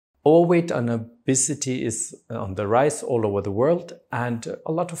Overweight and obesity is on the rise all over the world, and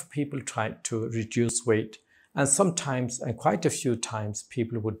a lot of people try to reduce weight. And sometimes, and quite a few times,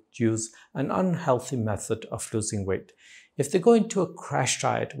 people would use an unhealthy method of losing weight. If they go into a crash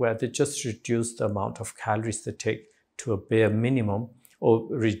diet where they just reduce the amount of calories they take to a bare minimum or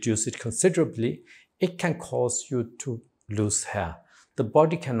reduce it considerably, it can cause you to lose hair. The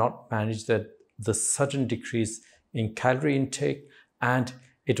body cannot manage the sudden decrease in calorie intake, and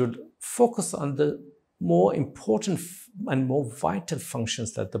it would focus on the more important and more vital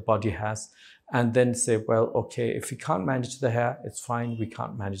functions that the body has, and then say, well, okay, if we can't manage the hair, it's fine, we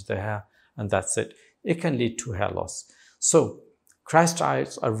can't manage the hair, and that's it. It can lead to hair loss. So crash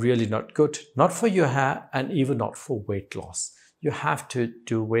diets are really not good, not for your hair and even not for weight loss. You have to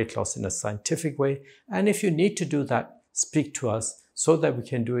do weight loss in a scientific way, and if you need to do that, speak to us so that we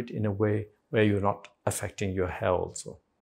can do it in a way where you're not affecting your hair also.